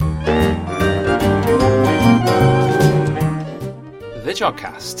The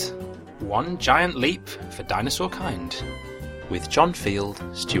Jodcast. One giant leap for dinosaur kind. With John Field,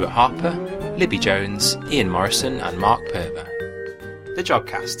 Stuart Harper, Libby Jones, Ian Morison and Mark Purver. The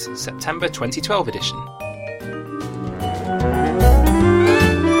Jodcast, September 2012 edition.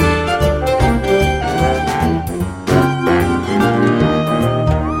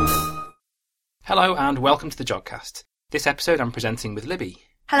 Hello and welcome to The Jodcast. This episode I'm presenting with Libby.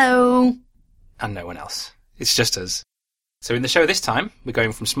 Hello. And no one else. It's just us. So in the show this time, we're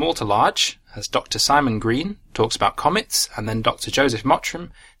going from small to large, as Dr. Simon Green talks about comets, and then Dr. Joseph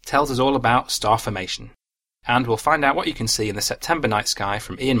Mottram tells us all about star formation. And we'll find out what you can see in the September night sky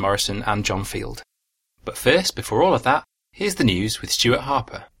from Ian Morison and John Field. But first, before all of that, here's the news with Stuart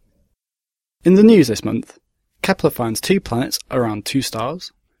Harper. In the news this month, Kepler finds 2 planets around 2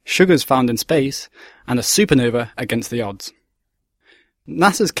 stars, sugars found in space, and a supernova against the odds.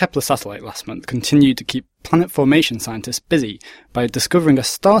 NASA's Kepler satellite last month continued to keep planet formation scientists busy by discovering a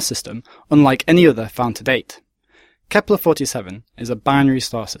star system unlike any other found to date. Kepler-47 is a binary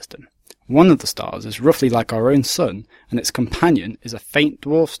star system. One of the stars is roughly like our own Sun, and its companion is a faint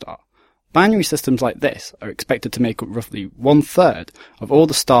dwarf star. Binary systems like this are expected to make up roughly 1/3 of all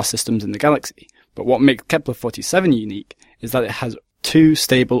the star systems in the galaxy, but what makes Kepler-47 unique is that it has 2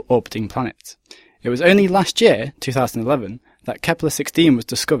 stable orbiting planets. It was only last year, 2011, that Kepler-16 was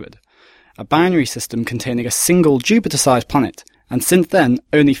discovered, a binary system containing a single Jupiter-sized planet, and since then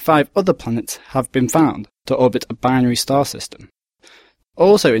only 5 other planets have been found to orbit a binary star system.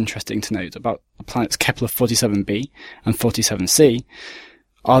 Also interesting to note about the planets Kepler-47b and 47c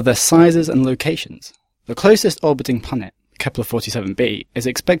are their sizes and locations. The closest orbiting planet, Kepler-47b, is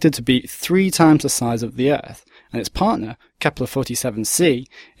expected to be 3 times the size of the Earth, and its partner, Kepler-47c,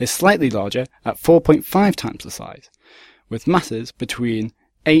 is slightly larger at 4.5 times the size, with masses between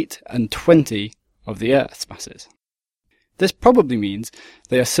 8 and 20 of the Earth's masses. This probably means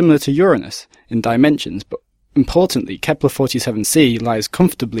they are similar to Uranus in dimensions, but importantly, Kepler-47c lies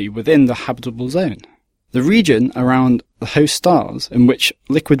comfortably within the habitable zone, the region around the host stars in which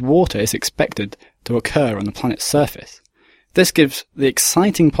liquid water is expected to occur on the planet's surface. This gives the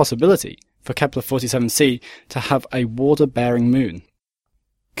exciting possibility for Kepler-47c to have a water-bearing moon.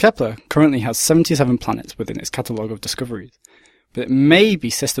 Kepler currently has 77 planets within its catalogue of discoveries, but it may be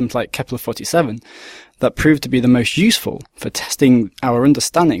systems like Kepler-47 that prove to be the most useful for testing our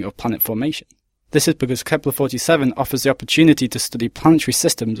understanding of planet formation. This is because Kepler-47 offers the opportunity to study planetary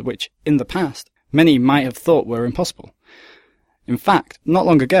systems which, in the past, many might have thought were impossible. In fact, not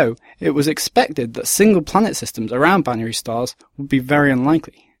long ago, it was expected that single planet systems around binary stars would be very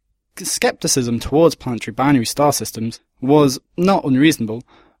unlikely. Skepticism towards planetary binary star systems was not unreasonable.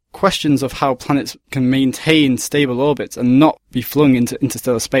 Questions of how planets can maintain stable orbits and not be flung into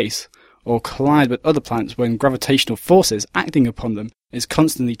interstellar space, or collide with other planets when gravitational forces acting upon them is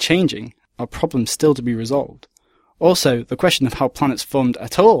constantly changing, are problems still to be resolved. Also, the question of how planets formed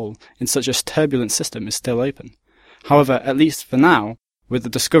at all in such a turbulent system is still open. However, at least for now, with the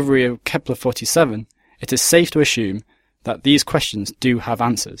discovery of Kepler-47, it is safe to assume that these questions do have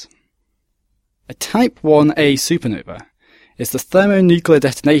answers. A Type 1a supernova is the thermonuclear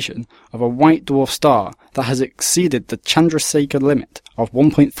detonation of a white dwarf star that has exceeded the Chandrasekhar limit of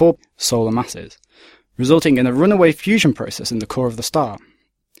 1.4 solar masses, resulting in a runaway fusion process in the core of the star.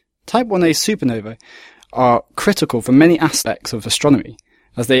 Type 1a supernovae are critical for many aspects of astronomy,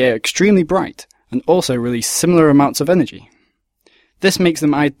 as they are extremely bright and also release similar amounts of energy. This makes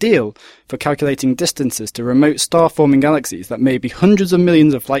them ideal for calculating distances to remote star-forming galaxies that may be hundreds of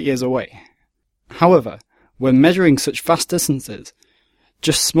millions of light years away. However, when measuring such vast distances,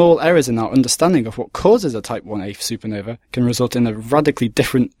 just small errors in our understanding of what causes a Type 1a supernova can result in radically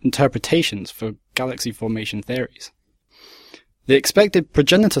different interpretations for galaxy formation theories. The expected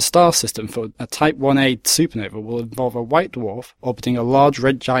progenitor star system for a Type 1a supernova will involve a white dwarf orbiting a large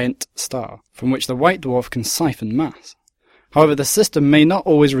red giant star, from which the white dwarf can siphon mass. However, the system may not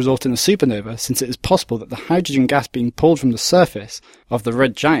always result in a supernova, since it is possible that the hydrogen gas being pulled from the surface of the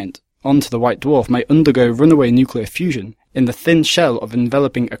red giant onto the white dwarf may undergo runaway nuclear fusion in the thin shell of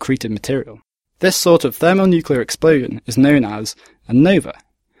enveloping accreted material. This sort of thermonuclear explosion is known as a nova,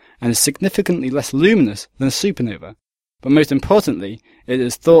 and is significantly less luminous than a supernova. But most importantly, it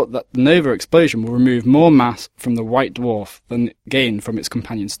is thought that the nova explosion will remove more mass from the white dwarf than gained from its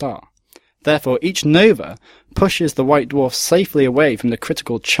companion star. Therefore, each nova pushes the white dwarf safely away from the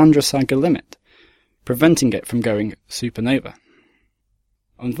critical Chandrasekhar limit, preventing it from going supernova.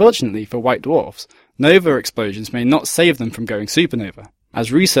 Unfortunately for white dwarfs, nova explosions may not save them from going supernova,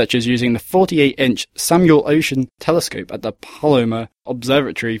 as researchers using the 48-inch Samuel Oschin telescope at the Palomar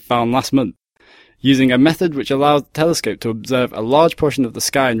Observatory found last month. Using a method which allowed the telescope to observe a large portion of the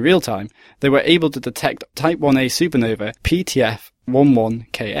sky in real time, they were able to detect Type 1a supernova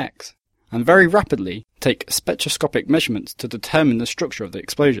PTF11KX, and very rapidly take spectroscopic measurements to determine the structure of the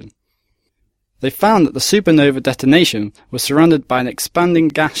explosion. They found that the supernova detonation was surrounded by an expanding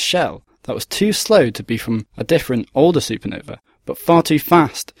gas shell that was too slow to be from a different, older supernova, but far too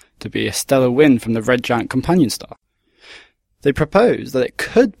fast to be a stellar wind from the red giant companion star. They proposed that it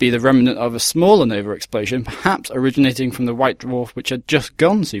could be the remnant of a smaller nova explosion, perhaps originating from the white dwarf which had just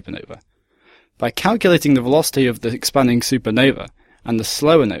gone supernova. By calculating the velocity of the expanding supernova and the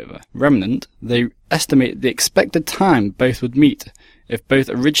slower nova remnant, they estimated the expected time both would meet if both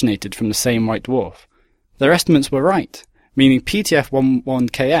originated from the same white dwarf. Their estimates were right, meaning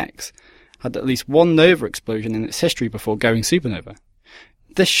PTF11KX had at least one nova explosion in its history before going supernova.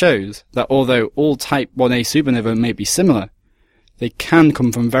 This shows that although all Type 1a supernova may be similar, they can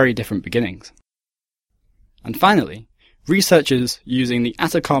come from very different beginnings. And finally, researchers using the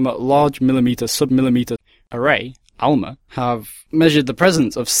Atacama Large Millimeter Submillimeter Array, ALMA, have measured the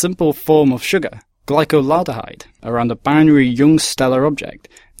presence of simple form of sugar, glycolaldehyde, around a binary young stellar object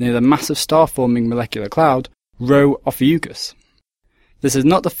near the massive star-forming molecular cloud, Rho Ophiuchus. This is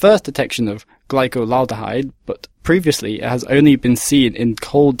not the first detection of glycolaldehyde, but previously it has only been seen in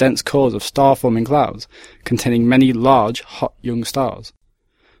cold dense cores of star-forming clouds containing many large, hot young stars.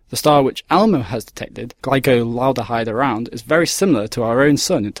 The star which ALMA has detected glycolaldehyde around is very similar to our own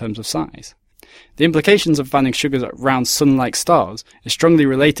Sun in terms of size. The implications of finding sugars around Sun-like stars is strongly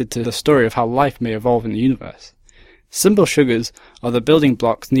related to the story of how life may evolve in the universe. Simple sugars are the building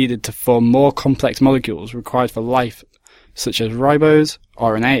blocks needed to form more complex molecules required for life, such as ribose,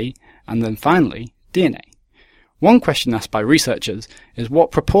 RNA, and then finally, DNA. One question asked by researchers is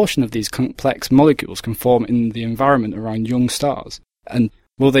what proportion of these complex molecules can form in the environment around young stars, and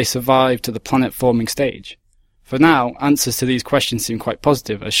will they survive to the planet-forming stage? For now, answers to these questions seem quite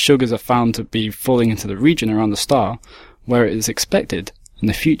positive, as sugars are found to be falling into the region around the star where it is expected in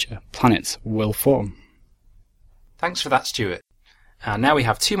the future planets will form. Thanks for that, Stuart. And now we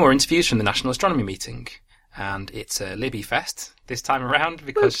have 2 more interviews from the National Astronomy Meeting. And it's a Libby Fest this time around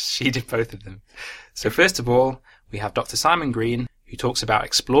because she did both of them. So first of all, we have Dr. Simon Green, who talks about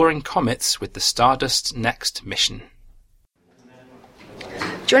exploring comets with the Stardust-NExT mission.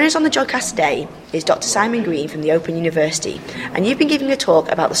 Joining us on the Jodcast today is Dr. Simon Green from the Open University, and you've been giving a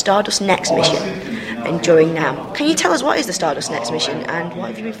talk about the Stardust-NExT mission enduring now. Can you tell us what is the Stardust-NExT mission and what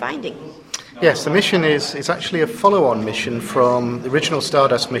have you been finding? Yes, the mission is actually a follow-on mission from the original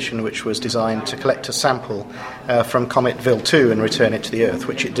Stardust mission, which was designed to collect a sample from comet Vil2 and return it to the Earth,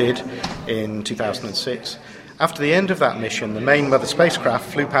 which it did in 2006. After the end of that mission, the main mother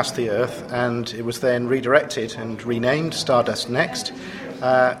spacecraft flew past the Earth, and it was then redirected and renamed Stardust-NExT,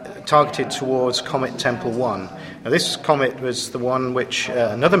 targeted towards Comet Tempel 1. Now, this comet was the one which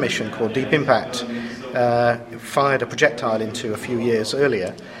another mission called Deep Impact fired a projectile into a few years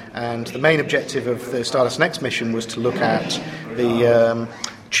earlier. And the main objective of the Stardust-NExT mission was to look at the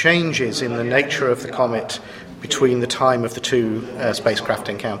changes in the nature of the comet between the time of the 2 spacecraft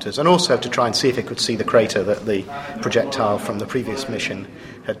encounters, and also to try and see if it could see the crater that the projectile from the previous mission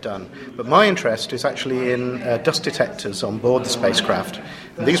had done. But my interest is actually in dust detectors on board the spacecraft.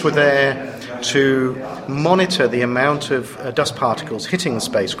 And these were there to monitor the amount of dust particles hitting the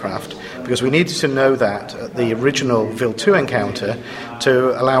spacecraft, because we needed to know that at the original Vil2 encounter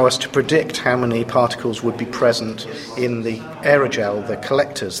to allow us to predict how many particles would be present in the aerogel, the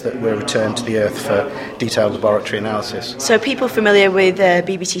collectors that were returned to the Earth for detailed laboratory analysis. So people familiar with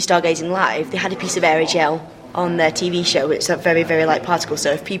BBC Stargazing Live, they had a piece of aerogel on their TV show. It's a very, very light particle.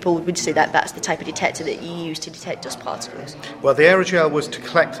 So if people would say that that's the type of detector that you use to detect dust particles. Well, the aerogel was to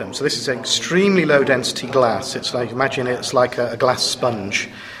collect them. So this is extremely low density glass. It's like, imagine it's like a glass sponge.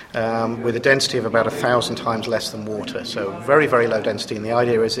 With a density of about 1,000 times less than water, so very, very low density, and the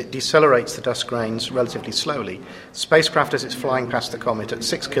idea is it decelerates the dust grains relatively slowly. The spacecraft, as it's flying past the comet at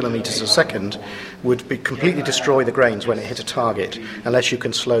 6 kilometres a second, would completely destroy the grains when it hit a target, unless you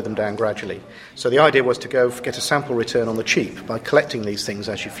can slow them down gradually. So the idea was to go get a sample return on the cheap by collecting these things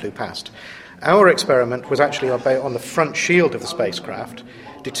as you flew past. Our experiment was actually on the front shield of the spacecraft,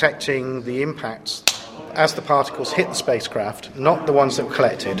 detecting the impacts as the particles hit the spacecraft, not the ones that were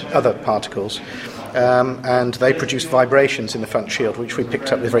collected, other particles, and they produced vibrations in the front shield, which we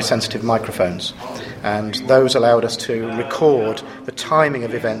picked up with very sensitive microphones. And those allowed us to record the timing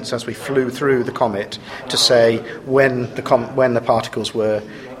of events as we flew through the comet to say when the particles were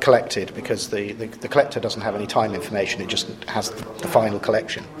collected, because the collector doesn't have any time information, it just has the final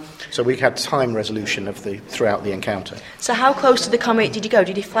collection. So we had time resolution throughout the encounter. So how close to the comet did you go?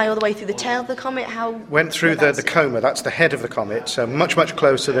 Did you fly all the way through the tail of the comet? Went through the coma, that's the head of the comet, so much, much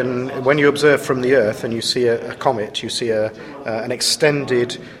closer than when you observe from the Earth and you see a comet, you see an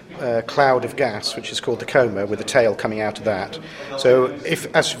extended cloud of gas, which is called the coma, with the tail coming out of that. So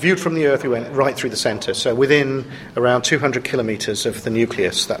as viewed from the Earth, we went right through the centre, so within around 200 kilometres of the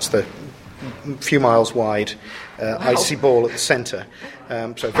nucleus. That's the few miles wide icy ball at the centre.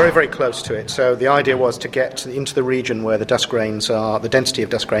 So very, very close to it. So the idea was to get into the region where the density of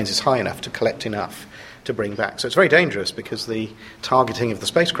dust grains is high enough to collect enough to bring back. So it's very dangerous because the targeting of the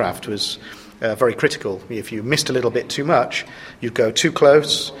spacecraft was very critical. If you missed a little bit too much, you'd go too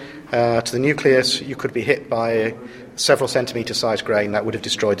close to the nucleus, you could be hit by a several centimetre sized grain that would have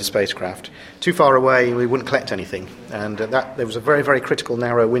destroyed the spacecraft. Too far away, we wouldn't collect anything. And there was a very, very critical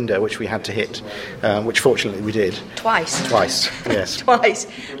narrow window which we had to hit, which fortunately we did. Twice, yes. Twice.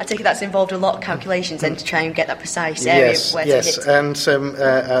 I take it that's involved a lot of calculations then to try and get that precise area of where to hit. Yes, and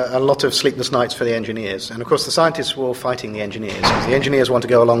a lot of sleepless nights for the engineers. And of course the scientists were all fighting the engineers. The engineers want to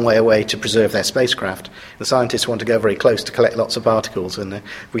go a long way away to preserve their spacecraft. The scientists want to go very close to collect lots of particles, and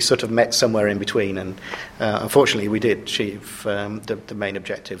we sort of met somewhere in between, and unfortunately we did achieve the main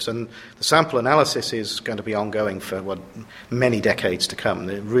objectives. And the sample analysis is going to be ongoing for many decades to come.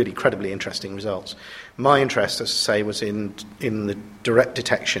 They're really incredibly interesting results. My interest, as I say, was in the direct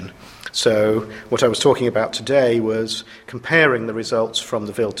detection. So what I was talking about today was comparing the results from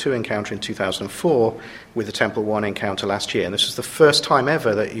the VIL-2 encounter in 2004 with the Tempel-1 encounter last year. And this is the first time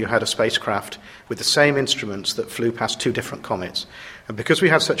ever that you had a spacecraft with the same instruments that flew past two different comets. And because we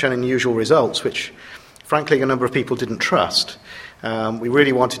had such unusual results, which frankly a number of people didn't trust, we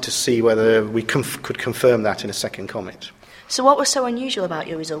really wanted to see whether we could confirm that in a second comet. So what was so unusual about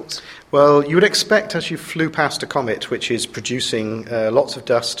your results? Well, you would expect as you flew past a comet which is producing lots of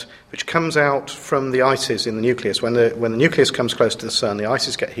dust, which comes out from the ices in the nucleus. When the nucleus comes close to the sun, the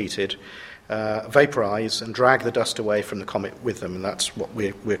ices get heated, vaporize, and drag the dust away from the comet with them, and that's what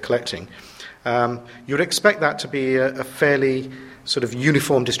we're collecting. You would expect that to be a fairly sort of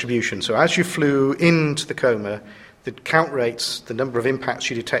uniform distribution. So as you flew into the coma, the count rates, the number of impacts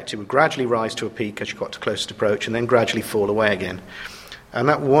you detected, would gradually rise to a peak as you got to closest approach and then gradually fall away again. And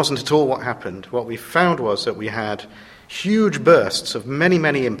that wasn't at all what happened. What we found was that we had huge bursts of many,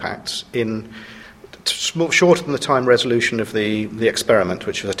 many impacts in shorter than the time resolution of the experiment,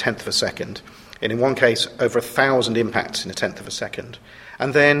 which was a tenth of a second. And in one case, over 1,000 impacts in a tenth of a second.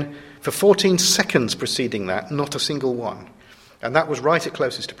 And then for 14 seconds preceding that, not a single one. And that was right at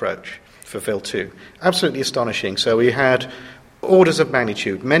closest approach for VIL-2. Absolutely astonishing. So we had orders of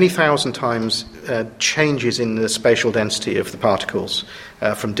magnitude, many thousand times changes in the spatial density of the particles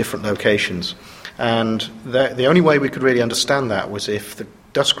from different locations. And the only way we could really understand that was if the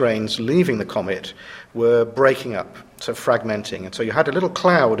dust grains leaving the comet were breaking up, so fragmenting. And so you had a little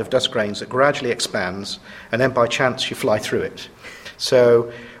cloud of dust grains that gradually expands, and then by chance you fly through it.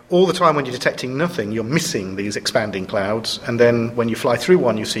 So all the time when you're detecting nothing, you're missing these expanding clouds, and then when you fly through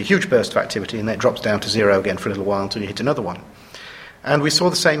one, you see a huge burst of activity, and then it drops down to zero again for a little while until you hit another one. And we saw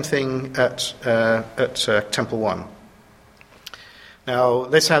the same thing at Tempel-1. Now,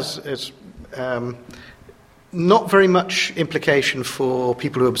 this has not very much implication for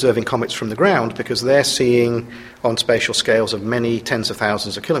people who are observing comets from the ground, because they're seeing on spatial scales of many tens of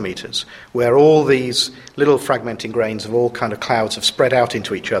thousands of kilometres, where all these little fragmenting grains of all kind of clouds have spread out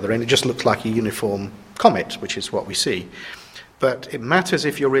into each other, and it just looks like a uniform comet, which is what we see. But it matters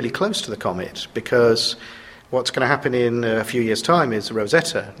if you're really close to the comet, because what's going to happen in a few years' time is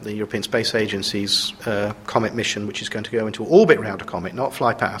Rosetta, the European Space Agency's comet mission, which is going to go into orbit around a comet, not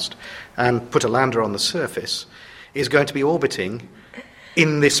fly past, and put a lander on the surface, is going to be orbiting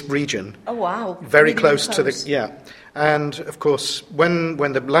in this region. Oh, wow. Very close to the... Yeah. And, of course, when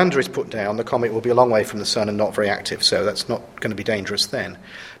the lander is put down, the comet will be a long way from the sun and not very active, so that's not going to be dangerous then.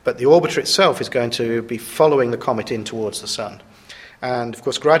 But the orbiter itself is going to be following the comet in towards the sun. And, of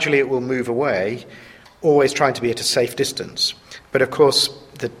course, gradually it will move away, always trying to be at a safe distance. But, of course,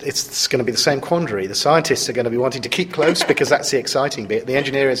 it's going to be the same quandary. The scientists are going to be wanting to keep close because that's the exciting bit. The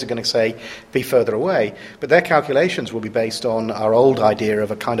engineers are going to say, be further away. But their calculations will be based on our old idea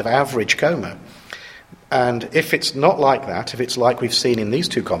of a kind of average coma. And if it's not like that, if it's like we've seen in these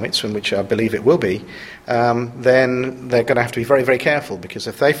two comets, from which I believe it will be, then they're going to have to be very, very careful, because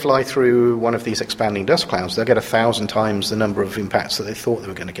if they fly through one of these expanding dust clouds, they'll get 1,000 times the number of impacts that they thought they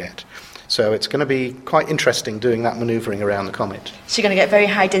were going to get. So it's going to be quite interesting doing that manoeuvring around the comet. So you're going to get very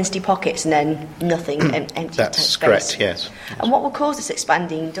high density pockets and then nothing, empty That's space. correct, yes. And what will cause this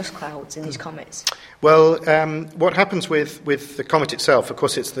expanding dust clouds in these comets? Well, what happens with the comet itself, of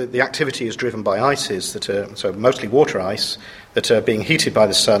course, it's the activity is driven by ices that are, so mostly water ice, that are being heated by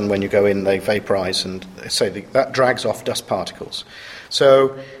the sun. When you go in, they vaporize, and so that drags off dust particles.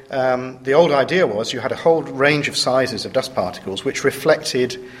 So the old idea was you had a whole range of sizes of dust particles which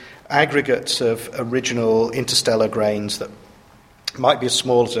reflected aggregates of original interstellar grains that might be as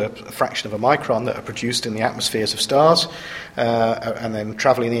small as a fraction of a micron that are produced in the atmospheres of stars, and then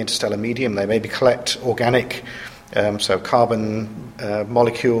travelling in the interstellar medium. They maybe collect organic, so carbon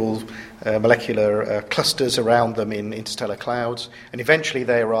molecular clusters around them in interstellar clouds, and eventually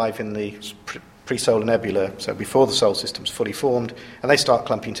they arrive in the pre-solar nebula, so before the solar system's fully formed, and they start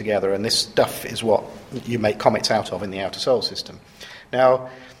clumping together, and this stuff is what you make comets out of in the outer solar system. Now,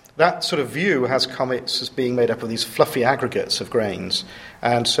 that sort of view has comets as being made up of these fluffy aggregates of grains,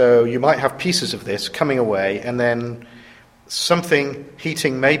 and so you might have pieces of this coming away, and then something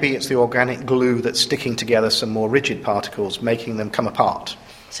heating, maybe it's the organic glue that's sticking together some more rigid particles, making them come apart.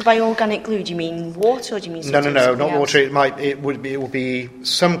 So by organic glue, do you mean water, or do you mean No, not else? water. It will be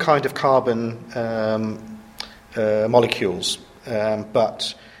some kind of carbon molecules,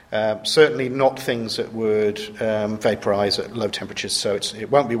 but certainly not things that would vaporize at low temperatures. So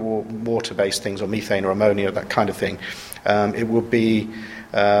it won't be water-based things or methane or ammonia, that kind of thing. It will be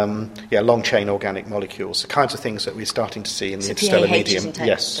long-chain organic molecules, the kinds of things that we're starting to see in the interstellar medium.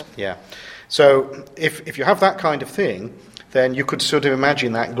 Yes, yeah. So if you have that kind of thing, then you could sort of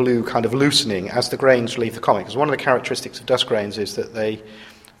imagine that glue kind of loosening as the grains leave the comet. Because one of the characteristics of dust grains is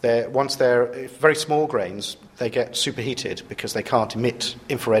that once they're very small grains, they get superheated because they can't emit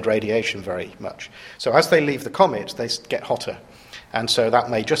infrared radiation very much. So as they leave the comet, they get hotter. And so that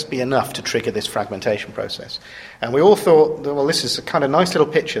may just be enough to trigger this fragmentation process. And we all thought, well, this is a kind of nice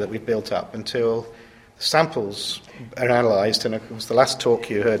little picture that we've built up until samples are analysed, and of course the last talk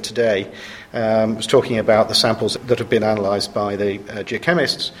you heard today was talking about the samples that have been analysed by the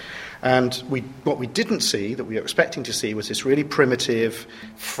geochemists, and what we didn't see, that we were expecting to see, was this really primitive,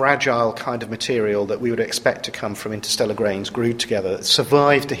 fragile kind of material that we would expect to come from interstellar grains glued together that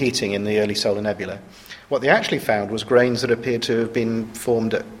survived the heating in the early solar nebula. What they actually found was grains that appeared to have been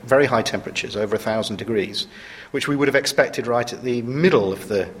formed at very high temperatures, over 1,000 degrees, which we would have expected right at the middle of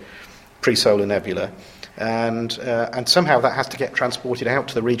the pre-solar nebula, and somehow that has to get transported out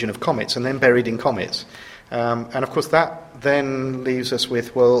to the region of comets and then buried in comets. And of course that then leaves us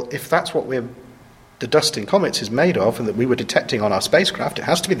with, well, if that's what the dust in comets is made of and that we were detecting on our spacecraft, it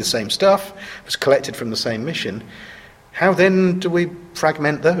has to be the same stuff, it was collected from the same mission. How then do we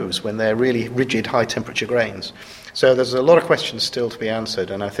fragment those when they're really rigid, high-temperature grains? So there's a lot of questions still to be answered,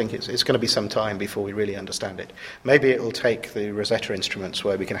 and I think it's going to be some time before we really understand it. Maybe it will take the Rosetta instruments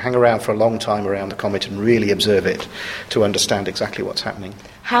where we can hang around for a long time around the comet and really observe it to understand exactly what's happening.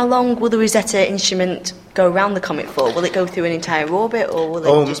 How long will the Rosetta instrument go around the comet for? Will it go through an entire orbit, or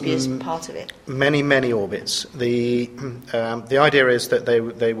will it just be as part of it? Many, many orbits. The idea is that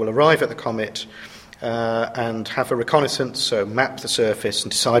they will arrive at the comet and have a reconnaissance, so map the surface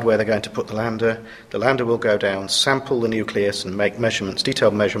and decide where they're going to put the lander. The lander will go down, sample the nucleus and make measurements,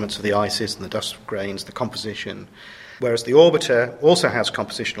 detailed measurements of the ices and the dust grains, the composition. Whereas the orbiter also has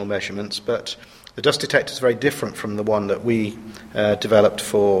compositional measurements, but the dust detector is very different from the one that we developed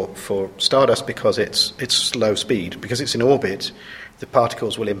for Stardust because it's low speed. Because it's in orbit, the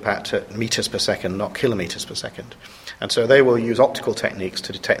particles will impact at meters per second, not kilometers per second. And so they will use optical techniques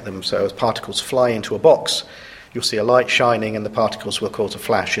to detect them. So as particles fly into a box, you'll see a light shining and the particles will cause a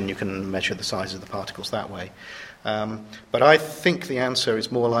flash, and you can measure the size of the particles that way. But I think the answer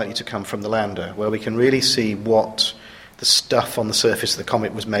is more likely to come from the lander, where we can really see what the stuff on the surface of the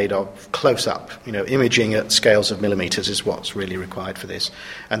comet was made of close up. Imaging at scales of millimeters is what's really required for this.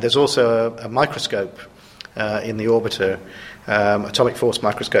 And there's also a microscope in the orbiter, atomic force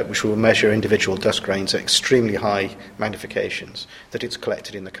microscope, which will measure individual dust grains at extremely high magnifications that it's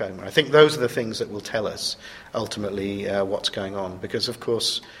collected in the coma. I think those are the things that will tell us ultimately what's going on, because of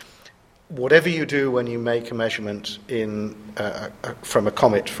course whatever you do when you make a measurement from a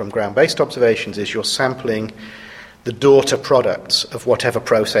comet from ground-based observations is you're sampling the daughter products of whatever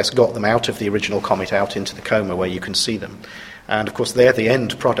process got them out of the original comet out into the coma where you can see them. And of course they're the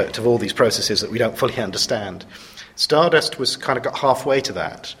end product of all these processes that we don't fully understand. Stardust was kind of got halfway to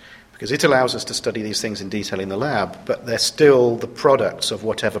that because it allows us to study these things in detail in the lab, but they're still the products of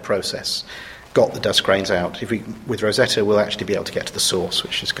whatever process got the dust grains out. With Rosetta, we'll actually be able to get to the source,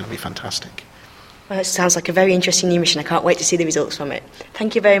 which is going to be fantastic. Well, it sounds like a very interesting new mission. I can't wait to see the results from it.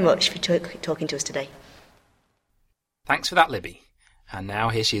 Thank you very much for talking to us today. Thanks for that, Libby. And now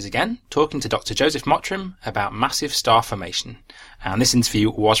here she is again, talking to Dr Joseph Mottram about massive star formation. And this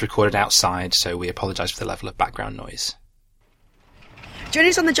interview was recorded outside, so we apologise for the level of background noise.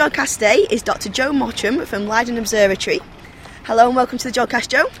 Joining us on the Jodcast today is Dr Joe Mottram from Leiden Observatory. Hello and welcome to the Jodcast,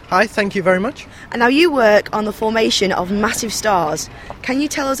 Joe. Hi, thank you very much. And now you work on the formation of massive stars. Can you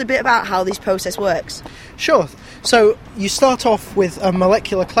tell us a bit about how this process works? Sure. So you start off with a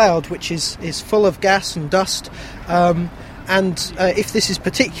molecular cloud which is full of gas and dust, and if this is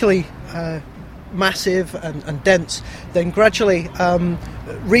particularly massive and dense, then gradually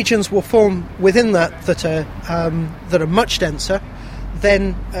regions will form within that are much denser.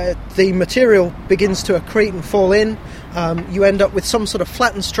 Then the material begins to accrete and fall in. You end up with some sort of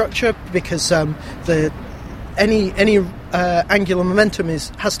flattened structure because any angular momentum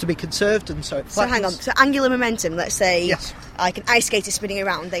has to be conserved, and so it flattens. So hang on. So angular momentum. Let's say, yes, like an ice skater spinning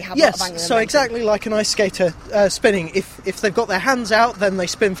around, they have a lot of angular momentum. So exactly like an ice skater spinning. If they've got their hands out, then they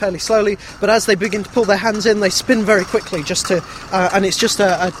spin fairly slowly. But as they begin to pull their hands in, they spin very quickly. And it's just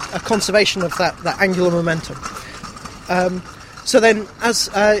a conservation of that angular momentum. So then, as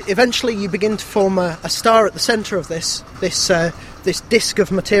eventually you begin to form a star at the centre of this disk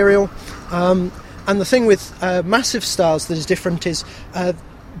of material, and the thing with massive stars that is different is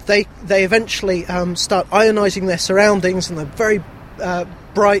they eventually start ionising their surroundings, and they're very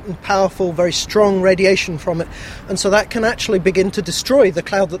bright and powerful, very strong radiation from it, and so that can actually begin to destroy the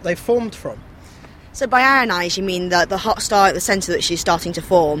cloud that they've formed from. So by ionise, you mean that the hot star at the centre that she's starting to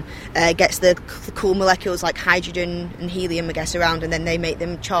form gets the cool molecules like hydrogen and helium, I guess, around, and then they make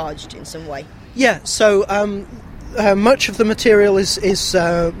them charged in some way? Yeah, so much of the material is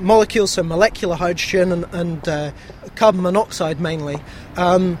molecules, so molecular hydrogen and carbon monoxide mainly.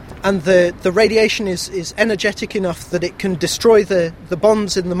 And the radiation is energetic enough that it can destroy the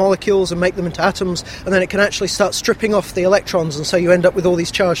bonds in the molecules and make them into atoms, and then it can actually start stripping off the electrons, and so you end up with all these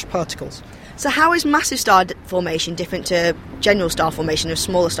charged particles. So how is massive star formation different to general star formation of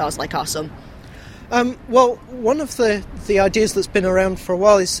smaller stars like our Sun? Well, one of the ideas that's been around for a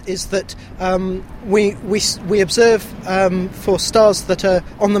while is that we observe for stars that are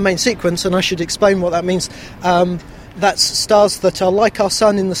on the main sequence, and I should explain what that means. That's stars that are like our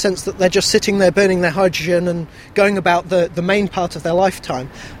Sun in the sense that they're just sitting there burning their hydrogen and going about the main part of their lifetime.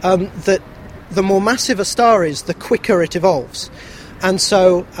 That the more massive a star is, the quicker it evolves. And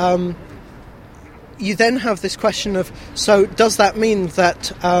so you then have this question of, so does that mean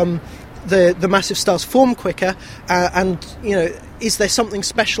that the massive stars form quicker, and is there something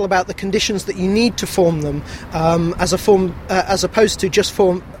special about the conditions that you need to form them as opposed to just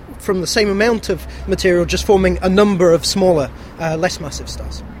form from the same amount of material, just forming a number of smaller, less massive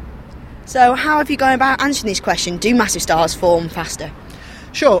stars? So how have you gone about answering this question? Do massive stars form faster?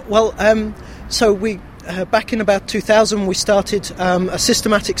 Sure. Well, so we back in about 2000 we started a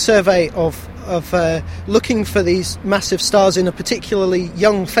systematic survey of looking for these massive stars in a particularly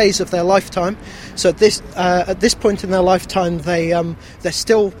young phase of their lifetime. So at this point in their lifetime, they're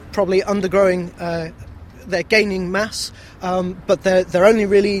still probably undergoing. They're gaining mass, but they're only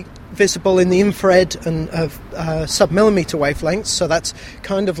really visible in the infrared and sub-millimetre wavelengths. So that's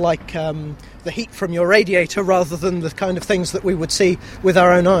kind of like the heat from your radiator rather than the kind of things that we would see with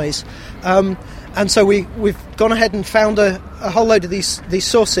our own eyes. And so we've gone ahead and found a whole load of these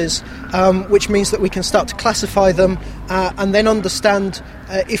sources, which means that we can start to classify them and then understand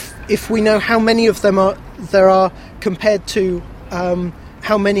if we know how many of them there are compared to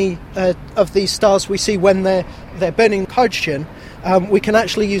how many of these stars we see when they're burning hydrogen. We can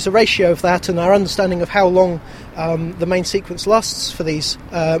actually use a ratio of that and our understanding of how long the main sequence lasts for these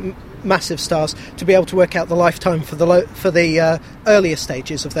massive stars to be able to work out the lifetime for the earlier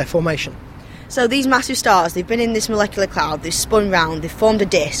stages of their formation. So these massive stars, they've been in this molecular cloud, they've spun round, they've formed a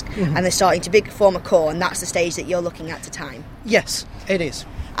disk, and they're starting to form a core, and that's the stage that you're looking at time? Yes, it is.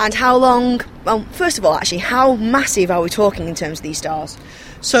 And how long, well, first of all, actually, how massive are we talking in terms of these stars?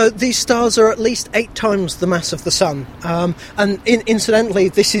 So these stars are at least 8 times the mass of the Sun. And incidentally,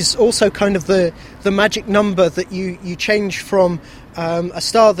 this is also kind of the magic number that you change from a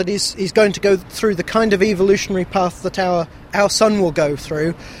star that is going to go through the kind of evolutionary path that our Sun will go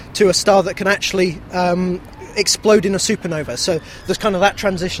through to a star that can actually explode in a supernova. So there's kind of that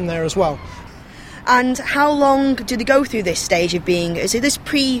transition there as well. And how long do they go through this stage of being... Is it this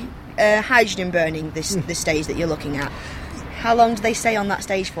pre-hydrogen burning, this stage that you're looking at? How long do they stay on that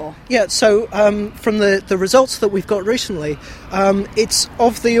stage for? Yeah, so from the results that we've got recently, it's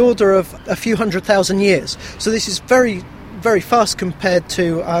of the order of a few 100,000 years. So this is very, very fast compared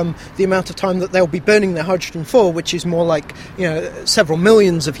to the amount of time that they'll be burning their hydrogen for, which is more like several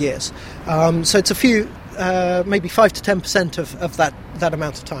millions of years. So it's a few, maybe 5 to 10% of that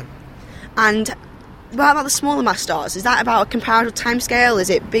amount of time. And what about the smaller mass stars? Is that about a comparative timescale? Is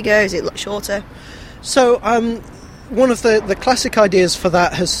it bigger? Is it shorter? So one of the classic ideas for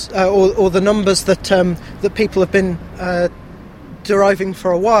that has, or the numbers that people have been deriving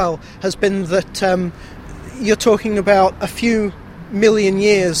for a while, has been that you're talking about a few million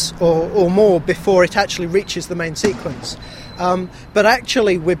years or more before it actually reaches the main sequence. But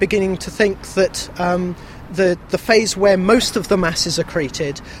actually, we're beginning to think that the phase where most of the mass is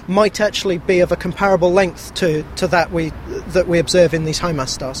accreted might actually be of a comparable length to that we observe in these high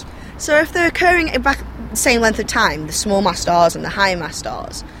mass stars. So if they're occurring at the same length of time, the small mass stars and the high mass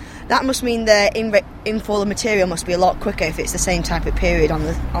stars, that must mean their infall of material must be a lot quicker if it's the same type of period on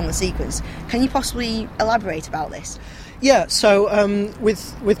the sequence. Can you possibly elaborate about this? Yeah, so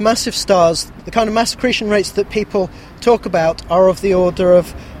with massive stars, the kind of mass accretion rates that people talk about are of the order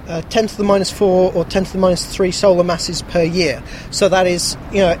of 10 to the minus 4 or 10 to the minus 3 solar masses per year. So that is,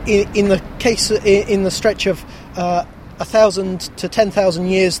 in the stretch of 1,000 to 10,000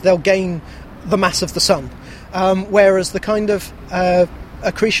 years, they'll gain the mass of the sun. Whereas the kind of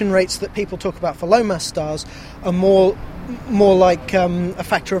accretion rates that people talk about for low mass stars are more like a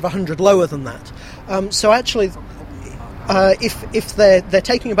factor of 100 lower than that. So actually, if they're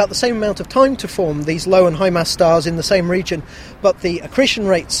taking about the same amount of time to form these low and high mass stars in the same region, but the accretion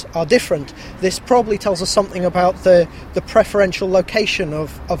rates are different, this probably tells us something about the preferential location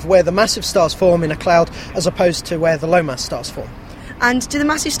of where the massive stars form in a cloud as opposed to where the low mass stars form. And do the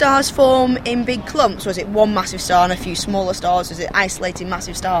massive stars form in big clumps, or is it one massive star and a few smaller stars? Is it isolated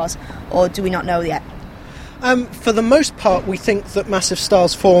massive stars, or do we not know yet? For the most part, we think that massive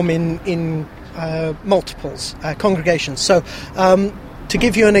stars form in multiples, congregations. So, to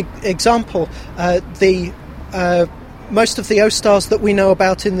give you an example, most of the O stars that we know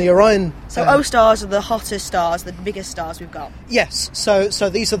about in the Orion... So O stars are the hottest stars, the biggest stars we've got? Yes, so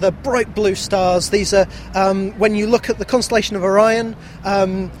these are the bright blue stars. These are, when you look at the constellation of Orion,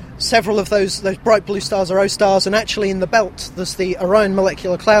 several of those bright blue stars are O stars, and actually in the belt there's the Orion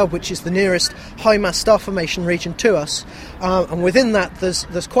Molecular Cloud, which is the nearest high-mass star formation region to us. And within that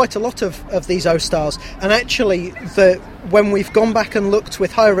there's quite a lot of these O stars. And actually, when we've gone back and looked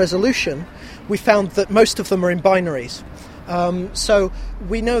with higher resolution, we found that most of them are in binaries. So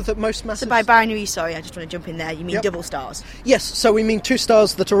we know that most massive... So by binary, sorry, I just want to jump in there, you mean double stars? Yes, so we mean two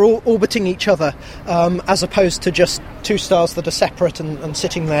stars that are all orbiting each other, as opposed to just two stars that are separate and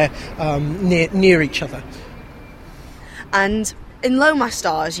sitting there near each other. And in low mass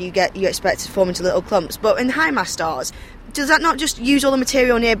stars, you expect to form into little clumps, but in high mass stars, does that not just use all the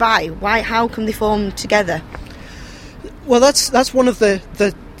material nearby? How can they form together? Well, that's one of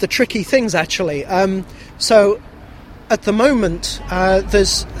the tricky things, actually. So at the moment,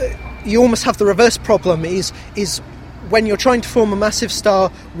 you almost have the reverse problem, is when you're trying to form a massive star,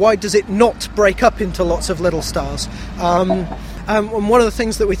 why does it not break up into lots of little stars? And one of the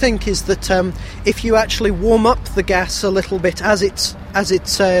things that we think is that if you actually warm up the gas a little bit as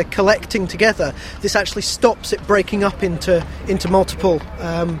it's collecting together, this actually stops it breaking up into multiple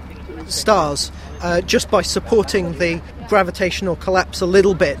stars, just by supporting the gravitational collapse a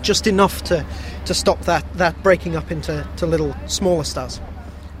little bit, just enough to stop that breaking up into little smaller stars.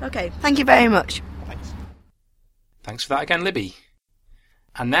 Okay, thank you very much. Thanks for that again, Libby.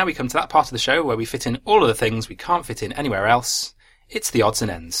 And now we come to that part of the show where we fit in all of the things we can't fit in anywhere else. It's the odds and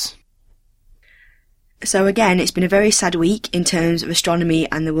ends. So again, it's been a very sad week in terms of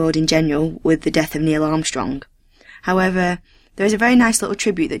astronomy and the world in general with the death of Neil Armstrong. However, there is a very nice little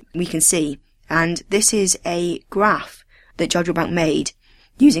tribute that we can see, and this is a graph that Jodrell Bank made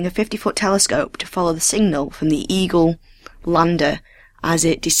using a 50-foot telescope to follow the signal from the Eagle lander as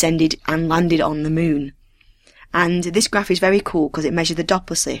it descended and landed on the moon. And this graph is very cool because it measured the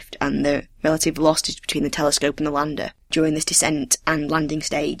Doppler shift and the relative velocities between the telescope and the lander during this descent and landing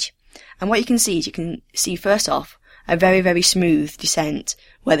stage. And what you can see first off a very, very smooth descent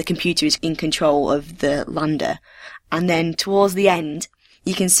where the computer is in control of the lander. And then towards the end,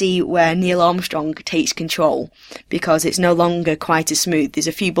 you can see where Neil Armstrong takes control because it's no longer quite as smooth. There's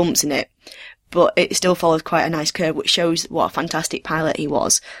a few bumps in it, but it still follows quite a nice curve, which shows what a fantastic pilot he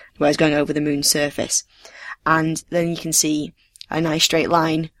was, where he's going over the moon's surface. And then you can see a nice straight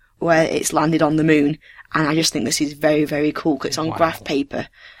line where it's landed on the moon. And I just think this is very, very cool because it's on graph paper,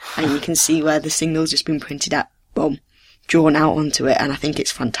 and you can see where the signal's just been printed out, drawn out onto it, and I think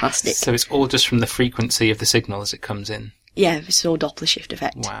it's fantastic. So it's all just from the frequency of the signal as it comes in? Yeah, it's all Doppler shift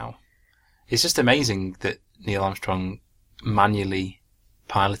effect. Wow. It's just amazing that Neil Armstrong manually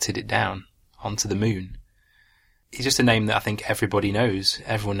piloted it down onto the moon. He's just a name that I think everybody knows.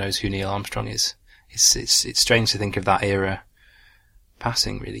 Everyone knows who Neil Armstrong is. It's strange to think of that era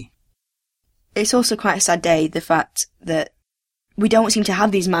passing, really. It's also quite a sad day, the fact that we don't seem to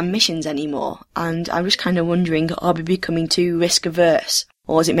have these manned missions anymore, and I'm just kind of wondering, are we becoming too risk-averse?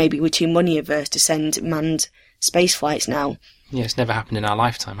 Or is it maybe we're too money-averse to send manned space flights now? Yeah, it's never happened in our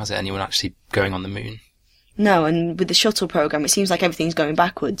lifetime, has it? Anyone actually going on the moon? No, and with the shuttle program, it seems like everything's going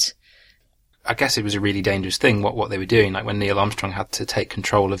backwards. I guess it was a really dangerous thing, what they were doing. Like when Neil Armstrong had to take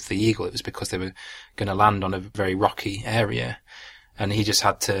control of the Eagle, it was because they were going to land on a very rocky area, and he just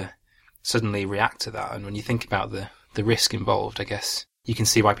had to suddenly react to that. And when you think about the risk involved, I guess you can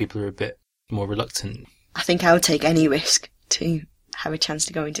see why people are a bit more reluctant. I think I would take any risk to have a chance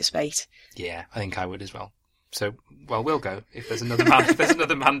to go into space. Yeah, I think I would as well. So, well, we'll go if there's another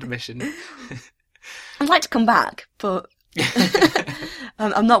manned mission. I'd like to come back, but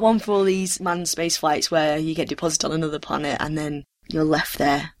I'm not one for all these manned space flights where you get deposited on another planet and then you're left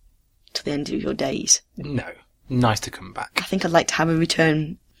there to the end of your days. No, nice to come back. I think I'd like to have a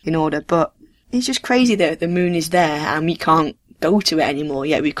return in order, but it's just crazy that the moon is there and we can't go to it anymore,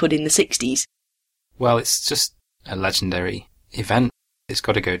 yet we could in the 60s. Well, it's just a legendary event. It's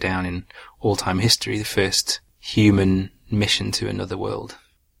got to go down in all-time history, the first human mission to another world.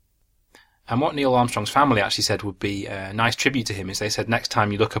 And what Neil Armstrong's family actually said would be a nice tribute to him is they said, next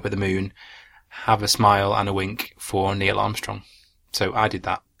time you look up at the moon, have a smile and a wink for Neil Armstrong. So I did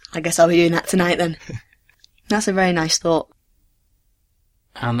that. I guess I'll be doing that tonight then. That's a very nice thought.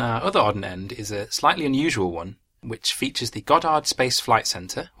 And our other odd end is a slightly unusual one, which features the Goddard Space Flight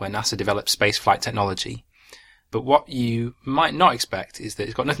Center, where NASA develops space flight technology. But what you might not expect is that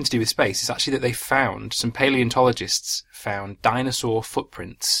it's got nothing to do with space. It's actually that some paleontologists found dinosaur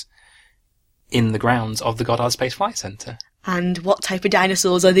footprints in the grounds of the Goddard Space Flight Center. And what type of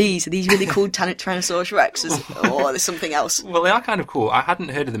dinosaurs are these? Are these really cool Tyrannosaurus Rexes, or there's something else? Well, they are kind of cool. I hadn't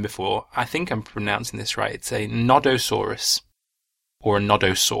heard of them before. I think I'm pronouncing this right. It's a Nodosaurus, or a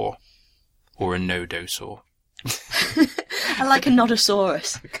Nodosaur, or a Nodosaur. I like a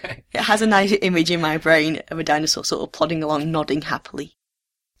Nodosaurus. Okay. It has a nice image in my brain of a dinosaur sort of plodding along, nodding happily.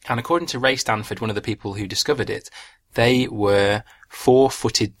 And according to Ray Stanford, one of the people who discovered it, they were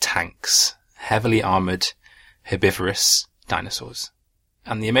 4-footed tanks, heavily armoured, herbivorous dinosaurs.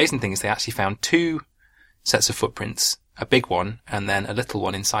 And the amazing thing is they actually found 2 sets of footprints, a big one and then a little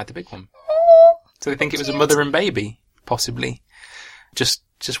one inside the big one. So they think it was a mother and baby, possibly, just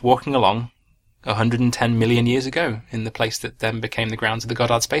walking along 110 million years ago in the place that then became the grounds of the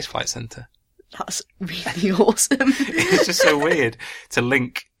Goddard Space Flight Center. That's really awesome. It's just so weird to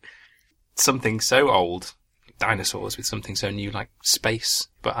link something so old, dinosaurs, with something so new like space.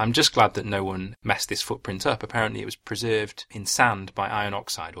 But I'm just glad that no one messed this footprint up. Apparently it was preserved in sand by iron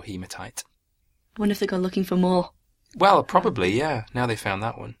oxide or hematite. I wonder if they go looking for more. Well, probably, yeah. Now they found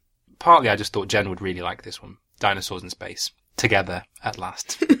that one. Partly I just thought Jen would really like this one. Dinosaurs in space. Together, at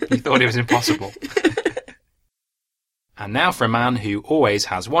last. You thought it was impossible. And now for a man who always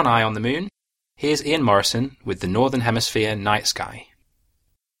has one eye on the moon, here's Ian Morison with the Northern Hemisphere Night Sky.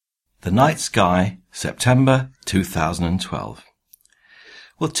 The Night Sky, September 2012.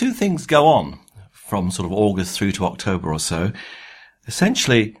 Well, 2 things go on from sort of August through to October or so.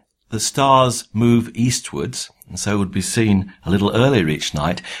 Essentially, the stars move eastwards, and so would be seen a little earlier each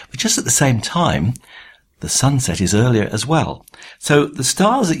night, but just at the same time, the sunset is earlier as well. So the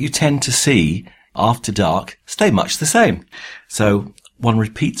stars that you tend to see after dark stay much the same. So one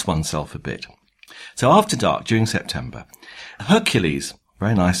repeats oneself a bit. So after dark during September, Hercules,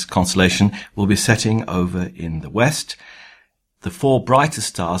 very nice constellation, will be setting over in the west. The 4 brightest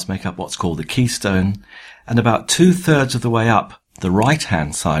stars make up what's called the keystone, and about 2/3 of the way up the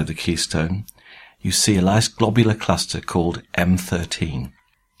right-hand side of the keystone, you see a nice globular cluster called M13.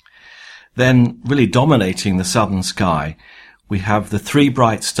 Then, really dominating the southern sky, we have the 3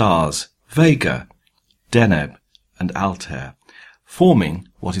 bright stars, Vega, Deneb, and Altair, forming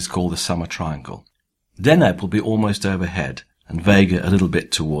what is called the summer triangle. Deneb will be almost overhead, and Vega a little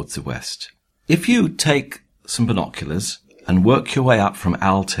bit towards the west. If you take some binoculars and work your way up from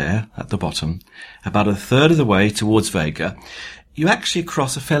Altair, at the bottom, about 1/3 of the way towards Vega, you actually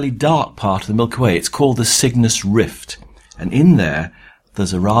cross a fairly dark part of the Milky Way. It's called the Cygnus Rift, and in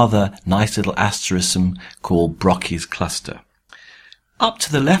there's a rather nice little asterism called Brocchi's cluster. Up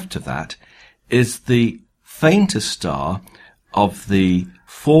to the left of that is the faintest star of the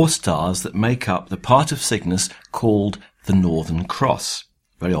 4 stars that make up the part of Cygnus called the Northern Cross.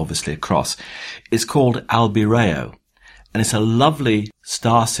 Very obviously a cross. It's called Albireo. And it's a lovely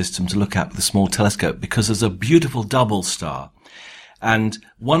star system to look at with a small telescope because there's a beautiful double star. And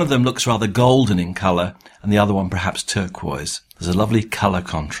one of them looks rather golden in colour and the other one perhaps turquoise. There's a lovely colour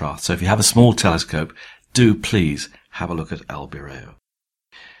contrast. So if you have a small telescope, do please have a look at Albireo.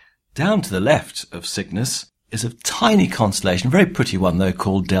 Down to the left of Cygnus is a tiny constellation, a very pretty one though,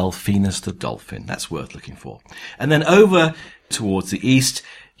 called Delphinus the Dolphin. That's worth looking for. And then over towards the east,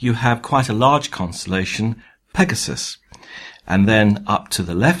 you have quite a large constellation, Pegasus. And then up to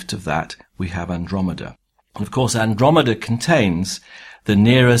the left of that, we have Andromeda. And of course, Andromeda contains the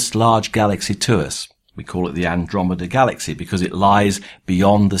nearest large galaxy to us. We call it the Andromeda Galaxy because it lies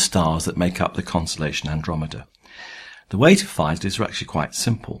beyond the stars that make up the constellation Andromeda. The way to find it is actually quite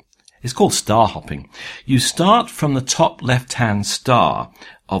simple. It's called star hopping. You start from the top left-hand star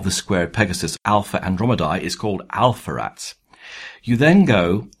of the square of Pegasus. Alpha Andromedae is called Alpheratz. You then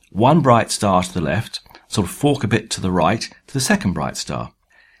go one bright star to the left, sort of fork a bit to the right to the second bright star.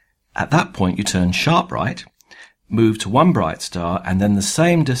 At that point, you turn sharp right, move to one bright star, and then the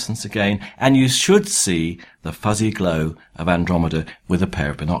same distance again, and you should see the fuzzy glow of Andromeda with a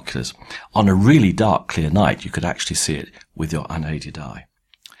pair of binoculars. On a really dark, clear night, you could actually see it with your unaided eye.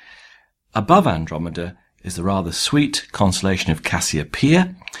 Above Andromeda is the rather sweet constellation of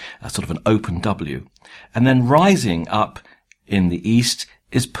Cassiopeia, a sort of an open W. And then rising up in the east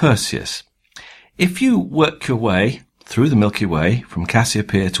is Perseus. If you work your way through the Milky Way from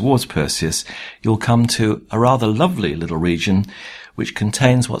Cassiopeia towards Perseus, you'll come to a rather lovely little region which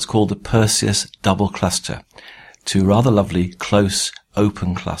contains what's called the Perseus double cluster, two rather lovely, close,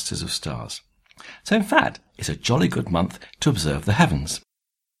 open clusters of stars. So in fact, it's a jolly good month to observe the heavens.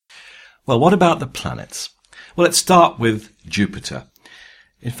 Well, what about the planets? Well, let's start with Jupiter.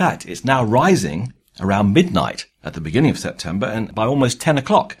 In fact, it's now rising around midnight at the beginning of September and by almost 10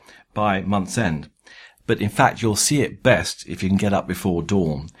 o'clock by month's end. But in fact, you'll see it best if you can get up before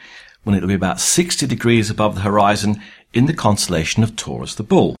dawn, when it'll be about 60 degrees above the horizon in the constellation of Taurus the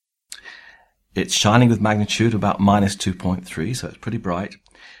Bull. It's shining with magnitude about minus 2.3, so it's pretty bright.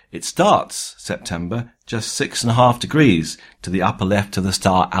 It starts September just 6.5 degrees to the upper left of the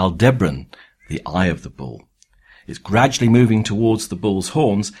star Aldebaran, the eye of the bull. It's gradually moving towards the bull's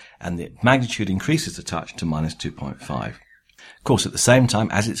horns, and the magnitude increases a touch to minus 2.5. Of course, at the same time,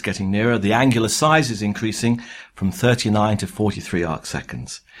 as it's getting nearer, the angular size is increasing from 39 to 43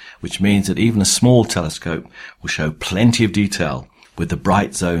 arcseconds, which means that even a small telescope will show plenty of detail with the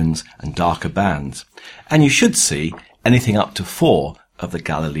bright zones and darker bands. And you should see anything up to 4 of the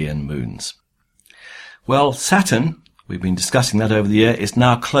Galilean moons. Well, Saturn, we've been discussing that over the year, is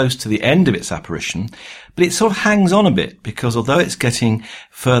now close to the end of its apparition, but it sort of hangs on a bit because although it's getting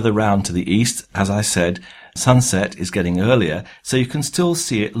further round to the east, as I said, sunset is getting earlier, so you can still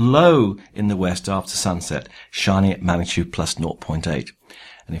see it low in the west after sunset, shining at magnitude plus 0.8.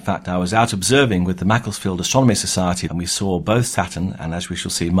 And in fact, I was out observing with the Macclesfield Astronomy Society, and we saw both Saturn and, as we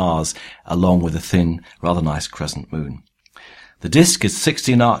shall see, Mars, along with a thin, rather nice crescent moon. The disk is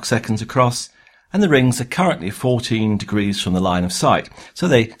 16 arcseconds across, and the rings are currently 14 degrees from the line of sight, so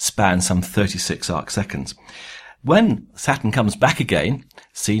they span some 36 arcseconds. When Saturn comes back again,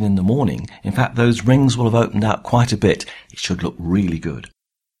 seen in the morning, in fact, those rings will have opened out quite a bit. It should look really good.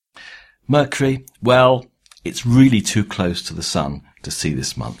 Mercury, well, it's really too close to the Sun to see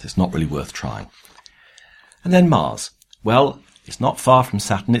this month. It's not really worth trying. And then Mars. Well, it's not far from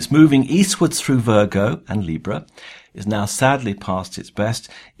Saturn. It's moving eastwards through Virgo and Libra. It's now sadly past its best.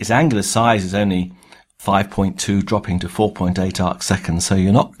 Its angular size is only 5.2, dropping to 4.8 arcseconds, so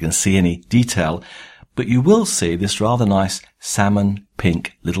you're not going to see any detail. But you will see this rather nice salmon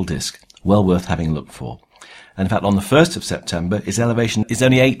pink little disk, well worth having a look for. And in fact, on the 1st of September, its elevation is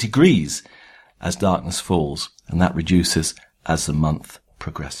only 8 degrees as darkness falls, and that reduces as the month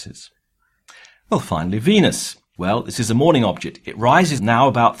progresses. Well, finally, Venus. Well, this is a morning object. It rises now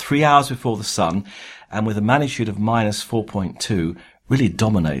about 3 hours before the Sun, and with a magnitude of minus 4.2, really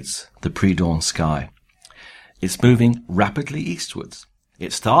dominates the pre-dawn sky. It's moving rapidly eastwards.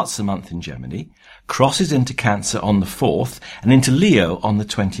 It starts the month in Gemini, crosses into Cancer on the 4th, and into Leo on the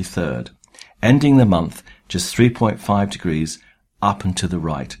 23rd, ending the month just 3.5 degrees up and to the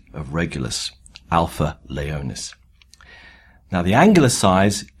right of Regulus, Alpha Leonis. Now, the angular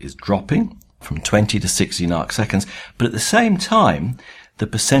size is dropping from 20 to 16 arcseconds, but at the same time, the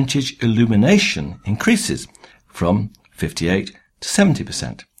percentage illumination increases from 58 to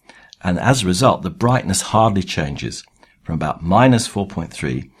 70%. And as a result, the brightness hardly changes from about minus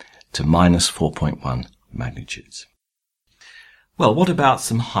 4.3 to minus 4.1 magnitudes. Well, what about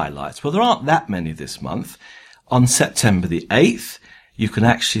some highlights? Well, there aren't that many this month. On September the 8th, you can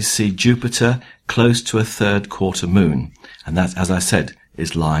actually see Jupiter close to a third quarter moon. And that, as I said,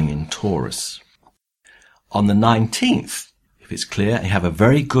 is lying in Taurus. On the 19th, if it's clear and you have a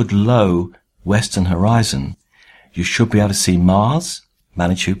very good low western horizon, you should be able to see Mars,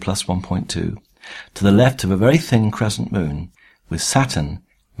 magnitude plus 1.2, to the left of a very thin crescent moon, with Saturn,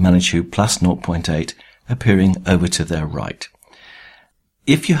 magnitude plus 0.8, appearing over to their right.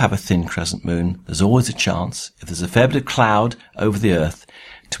 If you have a thin crescent moon, there's always a chance, if there's a fair bit of cloud over the Earth,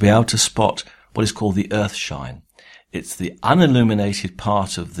 to be able to spot what is called the Earth shine. It's the unilluminated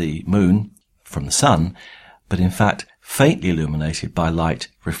part of the moon from the sun, but in fact faintly illuminated by light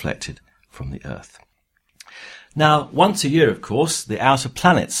reflected from the Earth. Now, once a year, of course, the outer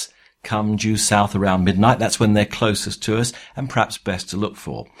planets come due south around midnight. That's when they're closest to us and perhaps best to look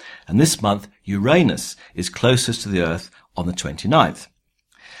for. And this month, Uranus is closest to the Earth on the 29th.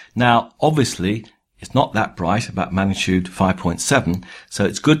 Now, obviously, it's not that bright, about magnitude 5.7, so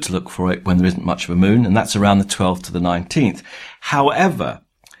it's good to look for it when there isn't much of a moon, and that's around the 12th to the 19th. However,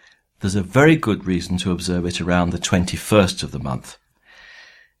 there's a very good reason to observe it around the 21st of the month.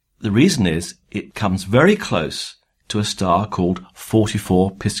 The reason is it comes very close to a star called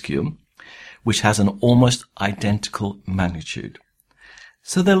 44 Piscium, which has an almost identical magnitude.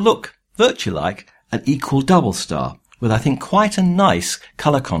 So they'll look virtually like an equal double star, with I think quite a nice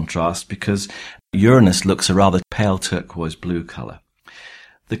colour contrast because Uranus looks a rather pale turquoise blue colour.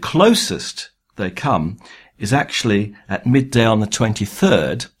 The closest they come is actually at midday on the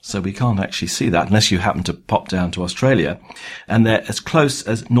 23rd, so we can't actually see that unless you happen to pop down to Australia, and they're as close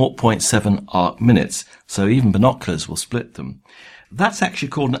as 0.7 arc minutes, so even binoculars will split them. That's actually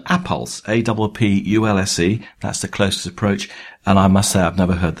called an appulse, A-P-P-U-L-S-E, that's the closest approach, and I must say I've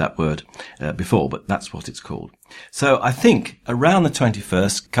never heard that word before, but that's what it's called. So I think around the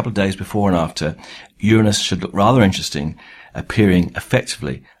 21st, a couple of days before and after, Uranus should look rather interesting, appearing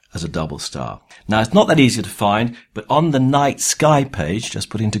effectively as a double star. Now, it's not that easy to find, but on the night sky page, just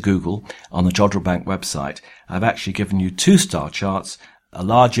put into Google, on the Jodrell Bank website, I've actually given you 2 star charts, a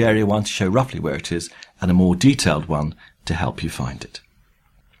large area one to show roughly where it is, and a more detailed one to help you find it.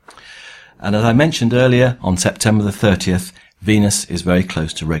 And as I mentioned earlier, on September the 30th, Venus is very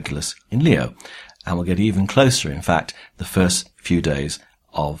close to Regulus in Leo, and will get even closer, in fact, the first few days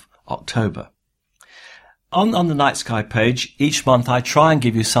of October. On the night sky page, each month I try and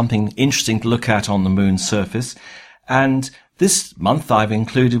give you something interesting to look at on the moon's surface, and this month I've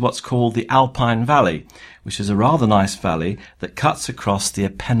included what's called the Alpine Valley, which is a rather nice valley that cuts across the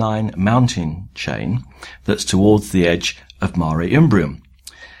Apennine mountain chain that's towards the edge of Mare Imbrium.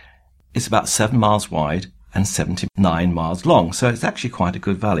 It's about 7 miles wide and 79 miles long, so it's actually quite a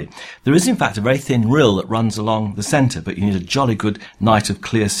good valley. There is in fact a very thin rill that runs along the centre, but you need a jolly good night of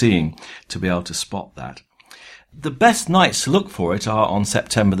clear seeing to be able to spot that. The best nights to look for it are on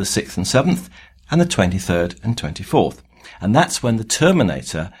September the 6th and 7th and the 23rd and 24th. And that's when the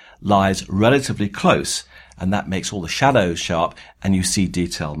terminator lies relatively close, and that makes all the shadows sharp and you see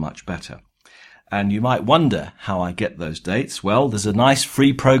detail much better. And you might wonder how I get those dates. Well, there's a nice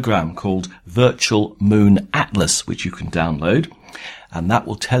free program called Virtual Moon Atlas, which you can download, and that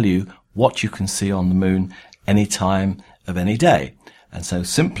will tell you what you can see on the moon any time of any day. And so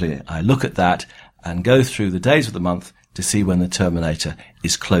simply I look at that and go through the days of the month to see when the terminator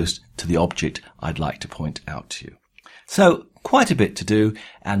is close to the object I'd like to point out to you. So, quite a bit to do,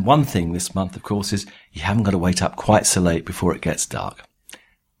 and one thing this month, of course, is you haven't got to wait up quite so late before it gets dark.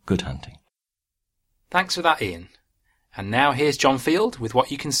 Good hunting. Thanks for that, Ian. And now here's John Field with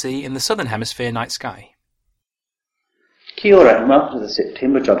what you can see in the Southern Hemisphere night sky. Kia ora and welcome to the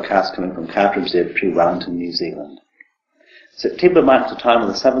September Jodcast coming from Carter Observatory, Wellington, New Zealand. September marks the time of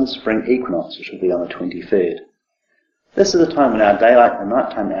the southern spring equinox, which will be on the 23rd. This is the time when our daylight and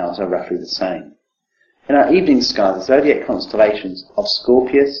nighttime hours are roughly the same. In our evening sky, the zodiac constellations of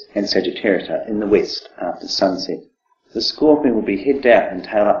Scorpius and Sagittarius are in the west after sunset. The Scorpion will be head out and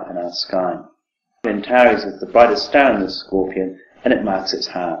tail up in our sky. Antares is the brightest star in the Scorpion, and it marks its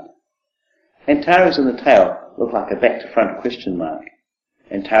heart. Antares and the tail look like a back-to-front question mark.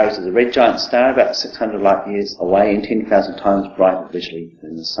 Antares is a red giant star about 600 light years away and 10,000 times brighter visually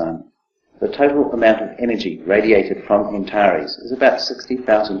than the Sun. The total amount of energy radiated from Antares is about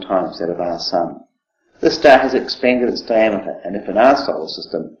 60,000 times that of our Sun. This star has expanded its diameter, and if in our solar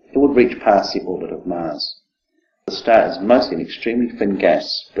system, it would reach past the orbit of Mars. The star is mostly an extremely thin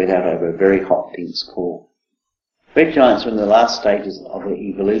gas spread out over a very hot, dense core. Red giants are in the last stages of their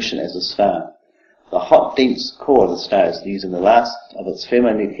evolution as a star. The hot, dense core of the star is using the last of its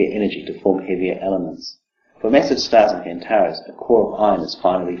thermonuclear energy to form heavier elements. For massive stars like Antares, a core of iron is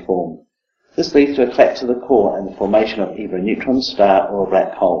finally formed. This leads to a collapse of the core and the formation of either a neutron star or a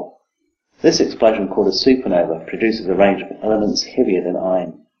black hole. This explosion, called a supernova, produces a range of elements heavier than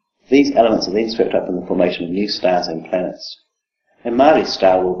iron. These elements are then swept up in the formation of new stars and planets. In Mari's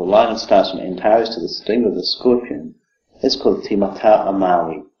star wall, the line of stars from Antares to the sting of the scorpion is called Timotau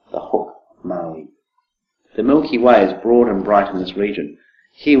Maui, the hook Maui. The Milky Way is broad and bright in this region.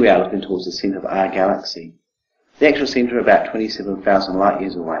 Here we are looking towards the centre of our galaxy. The actual centre, about 27,000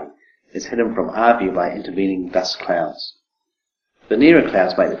 light-years away, is hidden from our view by intervening dust clouds. The nearer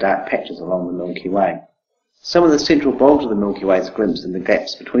clouds make the dark patches along the Milky Way. Some of the central bulbs of the Milky Way is glimpsed in the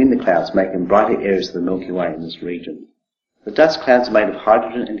gaps between the clouds, making brighter areas of the Milky Way in this region. The dust clouds are made of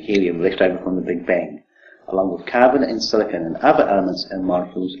hydrogen and helium left over from the Big Bang, along with carbon and silicon and other elements and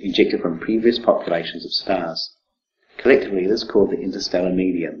molecules ejected from previous populations of stars. Collectively, it is called the interstellar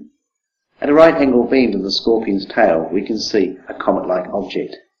medium. At a right angle bend in the scorpion's tail, we can see a comet-like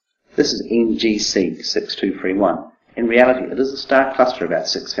object. This is NGC 6231. In reality, it is a star cluster about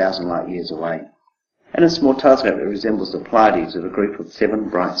 6,000 light-years away. In a small telescope, it resembles the Pleiades of a group of 7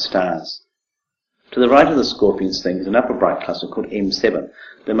 bright stars. To the right of the Scorpion's thing is an upper bright cluster called M7,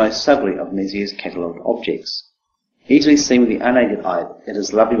 the most southerly of Messier's catalogue of objects. Easily seen with the unaided eye, it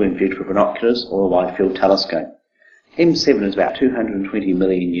is lovely when viewed with binoculars or a wide-field telescope. M7 is about 220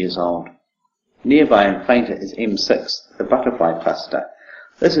 million years old. Nearby and fainter is M6, the butterfly cluster.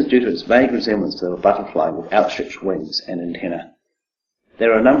 This is due to its vague resemblance to a butterfly with outstretched wings and antennae.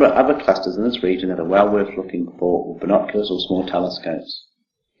 There are a number of other clusters in this region that are well worth looking for with binoculars or small telescopes.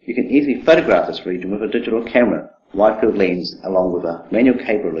 You can easily photograph this region with a digital camera, wide-field lens, along with a manual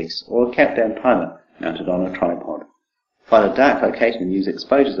cable release or a countdown timer mounted on a tripod. Find a dark location and use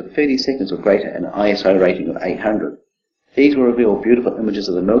exposures of 30 seconds or greater and an ISO rating of 800. These will reveal beautiful images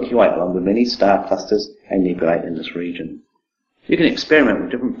of the Milky Way along with many star clusters and nebulae in this region. You can experiment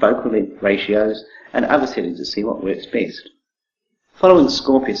with different focal length ratios and other settings to see what works best. Following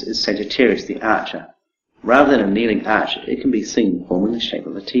Scorpius is Sagittarius the Archer. Rather than a kneeling arch, it can be seen forming the shape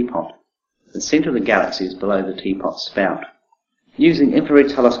of a teapot. The centre of the galaxy is below the teapot's spout. Using infrared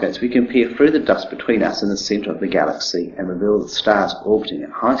telescopes, we can peer through the dust between us and the centre of the galaxy and reveal the stars orbiting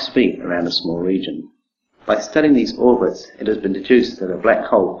at high speed around a small region. By studying these orbits, it has been deduced that a black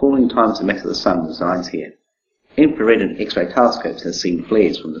hole falling times the mass of the Sun resides here. Infrared and X-ray telescopes have seen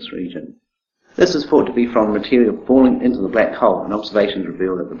flares from this region. This is thought to be from material falling into the black hole, and observations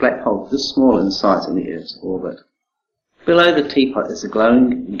reveal that the black hole is small in size in the Earth's orbit. Below the teapot is the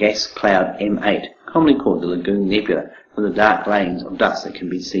glowing gas cloud M8, commonly called the Lagoon Nebula, for the dark lanes of dust that can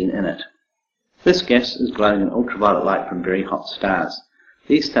be seen in it. This gas is glowing in ultraviolet light from very hot stars.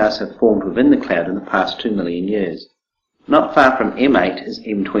 These stars have formed within the cloud in the past 2 million years. Not far from M8 is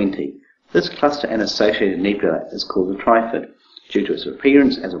M20. This cluster and associated nebula is called the Trifid, due to its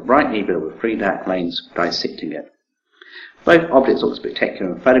appearance as a bright nebula with 3 dark lanes dissecting it. Both objects look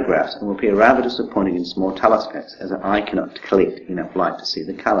spectacular in photographs and will appear rather disappointing in small telescopes, as an eye cannot collect enough light to see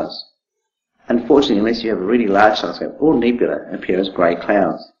the colours. Unfortunately, unless you have a really large telescope, all nebula appear as grey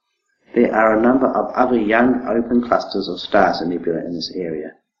clouds. There are a number of other young open clusters of stars and nebula in this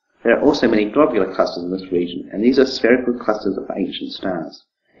area. There are also many globular clusters in this region, and these are spherical clusters of ancient stars.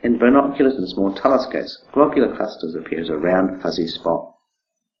 In binoculars and small telescopes, globular clusters appear as a round, fuzzy spot.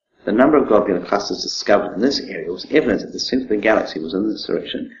 The number of globular clusters discovered in this area was evidence that the centre of the galaxy was in this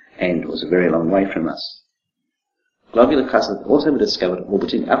direction and was a very long way from us. Globular clusters have also been discovered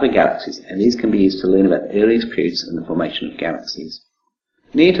orbiting other galaxies, and these can be used to learn about the earliest periods in the formation of galaxies.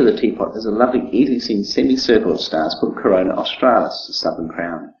 Near to the teapot is a lovely, easily seen semicircle of stars called Corona Australis, the southern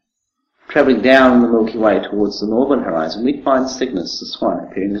crown. Travelling down the Milky Way towards the northern horizon, we find Cygnus the Swan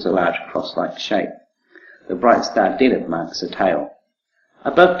appearing as a large cross-like shape. The bright star Deneb marks the tail.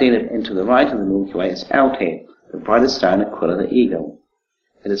 Above Deneb and to the right of the Milky Way is Altair, the brightest star in Aquila the Eagle.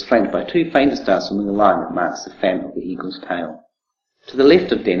 It is flanked by 2 fainter stars forming a line that marks the fan of the eagle's tail. To the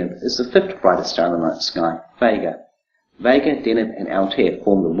left of Deneb is the 5th brightest star in the night sky, Vega. Vega, Deneb and Altair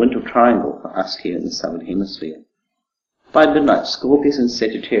form the winter triangle for us here in the southern hemisphere. By midnight, Scorpius and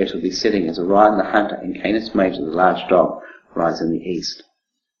Sagittarius will be setting as Orion the Hunter and Canis Major the Large Dog rise in the east.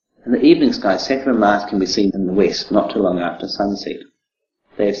 In the evening sky, Saturn and Mars can be seen in the west not too long after sunset.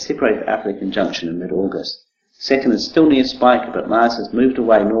 They have separated after their conjunction in mid-August. Saturn is still near Spica, but Mars has moved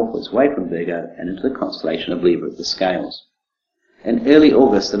away northwards, away from Virgo and into the constellation of Libra of the Scales. In early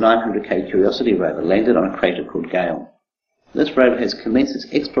August, the 900K Curiosity rover landed on a crater called Gale. This rover has commenced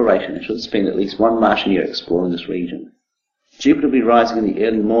its exploration and should spend at least 1 Martian year exploring this region. Jupiter will be rising in the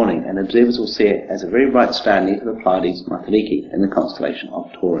early morning, and observers will see it as a very bright star near to the Pleiades Matariki in the constellation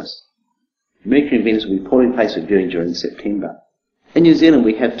of Taurus. Mercury and Venus will be poorly placed for viewing during September. In New Zealand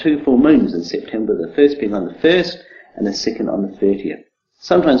we have 2 full moons in September, the first being on the 1st and the second on the 30th.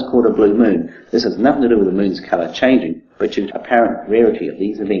 Sometimes called a blue moon, this has nothing to do with the moon's colour changing, but due to apparent rarity of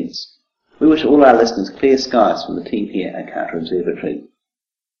these events. We wish all our listeners clear skies from the team here at Carter Observatory.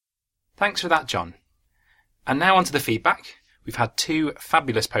 Thanks for that, John. And now on to the feedback. We've had 2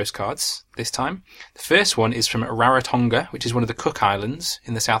 fabulous postcards this time. The first one is from Rarotonga, which is one of the Cook Islands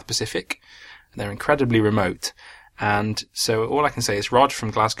in the South Pacific. They're incredibly remote. And so all I can say is, Rod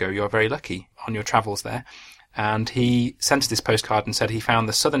from Glasgow, you're very lucky on your travels there. And he sent us this postcard and said he found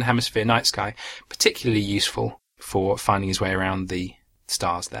the Southern Hemisphere night sky particularly useful for finding his way around the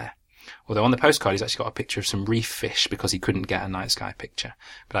stars there. Although on the postcard he's actually got a picture of some reef fish because he couldn't get a night sky picture.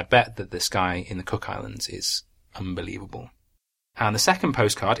 But I bet that the sky in the Cook Islands is unbelievable. And the second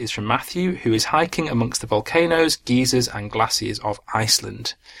postcard is from Matthew, who is hiking amongst the volcanoes, geysers and glaciers of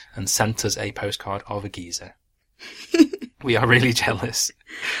Iceland, and sent us a postcard of a geyser. We are really jealous.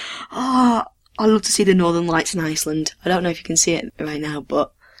 Oh, I love to see the Northern Lights in Iceland. I don't know if you can see it right now,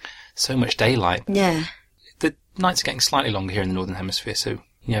 but... So much daylight. Yeah. The nights are getting slightly longer here in the Northern Hemisphere, so you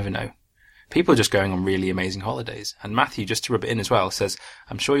never know. People are just going on really amazing holidays. And Matthew, just to rub it in as well, says,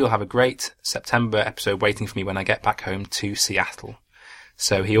 I'm sure you'll have a great September episode waiting for me when I get back home to Seattle.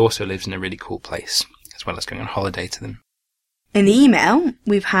 So he also lives in a really cool place, as well as going on holiday to them. In the email,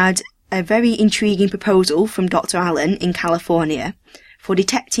 we've had a very intriguing proposal from Dr. Allen in California for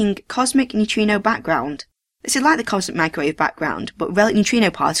detecting cosmic neutrino background. This is like the cosmic microwave background, but relic neutrino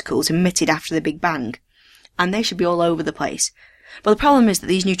particles emitted after the Big Bang. And they should be all over the place. But the problem is that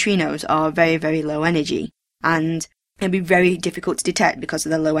these neutrinos are very, very low energy, and it'll be very difficult to detect because of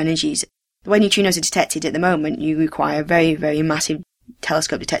their low energies. The way neutrinos are detected at the moment, you require very, very massive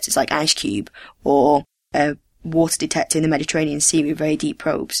telescope detectors like IceCube, or a water detector in the Mediterranean Sea with very deep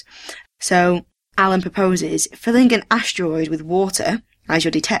probes. So, Alan proposes filling an asteroid with water as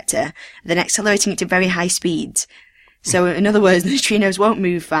your detector, and then accelerating it to very high speeds. So, in other words, the neutrinos won't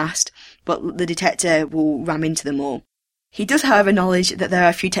move fast, but the detector will ram into them all. He does, however, acknowledge that there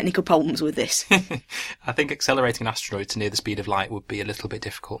are a few technical problems with this. I think accelerating an asteroid to near the speed of light would be a little bit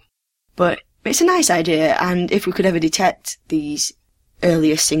difficult. But it's a nice idea, and if we could ever detect these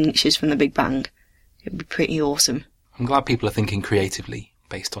earlier signatures from the Big Bang, it would be pretty awesome. I'm glad people are thinking creatively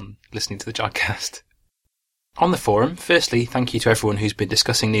based on listening to the Jodcast. On the forum, firstly, thank you to everyone who's been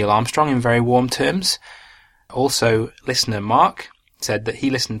discussing Neil Armstrong in very warm terms. Also, listener Mark said that he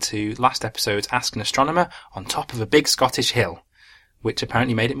listened to last episode's Ask an Astronomer on top of a big Scottish hill, which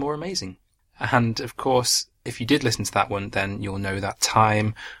apparently made it more amazing. And, of course, if you did listen to that one, then you'll know that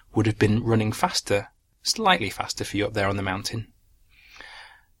time would have been running faster, slightly faster for you up there on the mountain.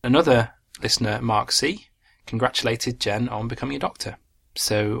 Another listener, Mark C., congratulated Jen on becoming a doctor.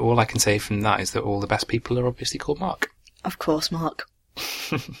 So all I can say from that is that all the best people are obviously called Mark. Of course, Mark.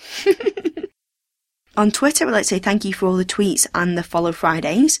 On Twitter, I'd like to say thank you for all the tweets and the Follow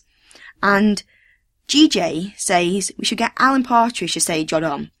Fridays. And GJ says we should get Alan Partridge to say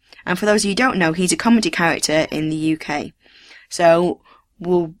Jod on. And for those of you who don't know, he's a comedy character in the UK. So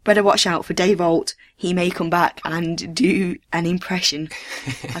we'll better watch out for Dave Holt. He may come back and do an impression.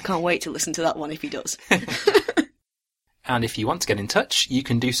 I can't wait to listen to that one if he does. And if you want to get in touch, you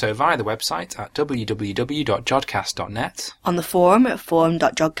can do so via the website at www.jodcast.net. On the forum at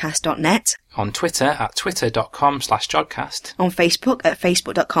forum.jodcast.net. On Twitter at twitter.com/jodcast. On Facebook at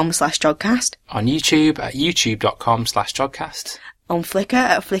facebook.com/jodcast. On YouTube at youtube.com/jodcast. On Flickr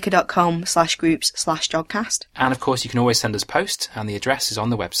at flickr.com/groups/jodcast. And of course you can always send us post, and the address is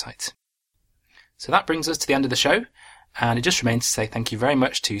on the website. So that brings us to the end of the show, and it just remains to say thank you very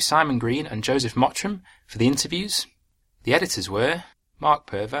much to Simon Green and Joseph Mottram for the interviews. The editors were Mark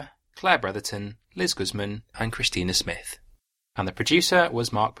Purver, Claire Brotherton, Liz Guzman and Christina Smith. And the producer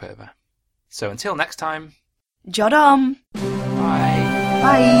was Mark Purver. So until next time... Jod on! Bye!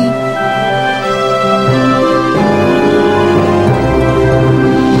 Bye!